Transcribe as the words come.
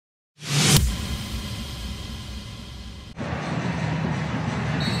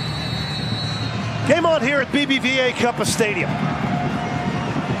Came on here at BBVA Cup Stadium.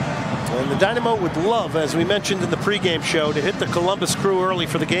 And the Dynamo would love, as we mentioned in the pregame show, to hit the Columbus Crew early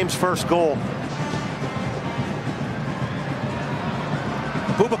for the game's first goal.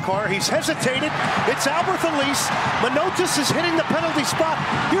 Boubacar, he's hesitated. It's Albert Elise. Manotas is hitting the penalty spot.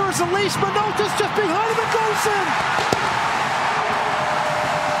 Here is Elise. Manotas just behind him and goes in.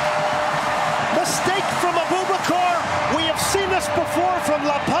 Mistake from Boubacar. We have seen this before from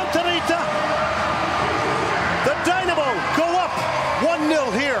La Panterita. The Dynamo go up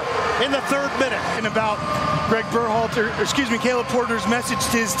 1-0 here in the third minute. And about Greg Caleb Porter's message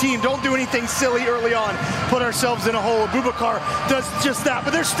to his team: don't do anything silly early on. Put ourselves in a hole. Boubacar does just that,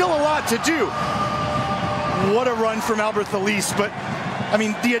 but there's still a lot to do. What a run from Albert Elise, but I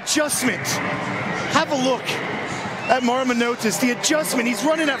mean, the adjustment. Have a look at Manotas. The adjustment, he's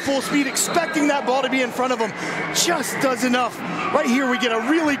running at full speed, expecting that ball to be in front of him. Just does enough. Right here, we get a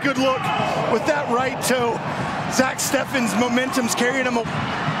really good look with that right toe. Zach Steffen's momentum's carrying him.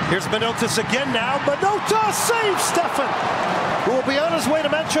 Here's Manotas again now. Manotas saves Steffen, who will be on his way to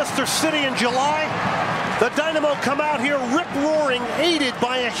Manchester City in July. The Dynamo come out here rip-roaring, aided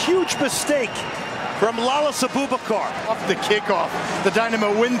by a huge mistake from Lalas Boubacar. Off the kickoff, the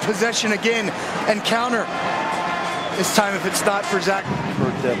Dynamo win possession again and counter. This time, if it's not for Zach.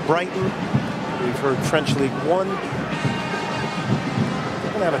 We've heard Brighton. We've heard French League One.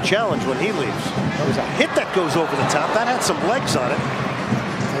 They're going to have a challenge when he leaves. That was a hit that goes over the top. That had some legs on it.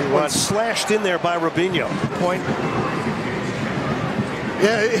 One slashed in there by Robinho. Point.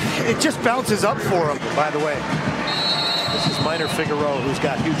 Yeah, it just bounces up for him. By the way, this is Minor Figueroa, who's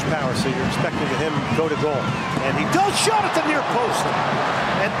got huge power, so you're expecting him to go to goal. And he does shot at the near post.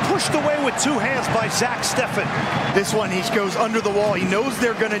 And pushed away with two hands by Zach Steffen. This one, he goes under the wall. He knows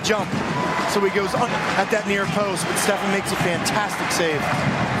they're going to jump. So he goes at that near post, but Steffen makes a fantastic save.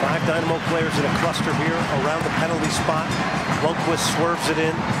 5 Dynamo players in a cluster here around the penalty spot. Lundqvist swerves it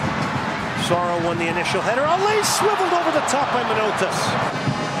in. Sorrow won the initial header. Elise swiveled over the top by Manotas.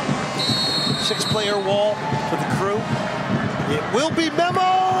 6-player wall for the Crew. It will be Memo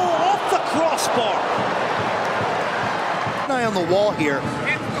off the crossbar. Eye on the wall here.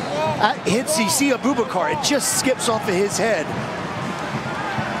 Hits Boubacar. It just skips off of his head.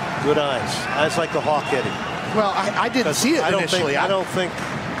 Good eyes like the hawk, Eddie. Well, I didn't see it initially. I don't think.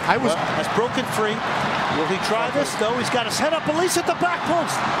 I was has broken free. Will he try this? No, he's got his head up. Elise at the back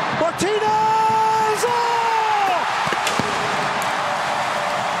post. Martinez! Oh!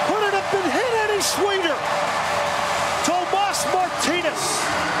 Couldn't have been hit any sweeter. Tomas Martinez.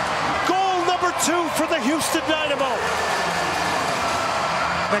 Goal number 2 for the Houston Dynamo.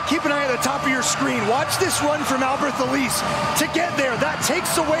 Now keep an eye at the top of your screen. Watch this run from Albert Elise to get there. That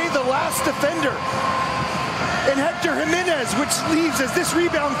takes away the last defender. And Hector Jimenez, which leaves as this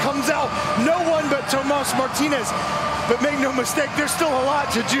rebound comes out. No one but Tomas Martinez. But make no mistake, there's still a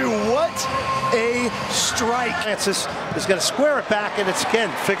lot to do. What a strike. Francis is going to square it back, and it's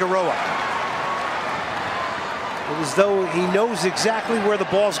again Figueroa. It is as though he knows exactly where the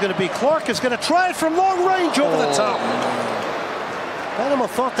ball's going to be. Clark is going to try it from long range over the top. Dynamo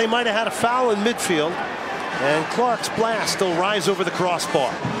thought they might have had a foul in midfield, and Clark's blast will rise over the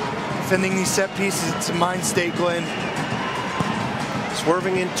crossbar. Defending these set pieces, it's a mind state, Glenn.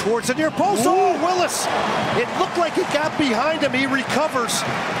 Swerving in towards the near post. Ooh. Oh, Willis! It looked like it got behind him. He recovers.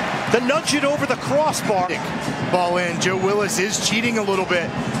 The nudge it over the crossbar. Ball in. Joe Willis is cheating a little bit.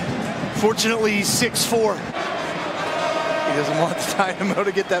 Fortunately, he's 6'4". He doesn't want the Dynamo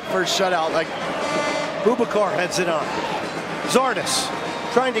to get that first shutout. Like Boubacar heads it on. Zardes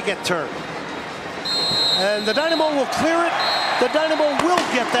trying to get turned. And the Dynamo will clear it. The Dynamo will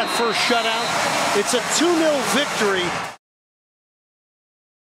get that first shutout. It's a 2-0 victory.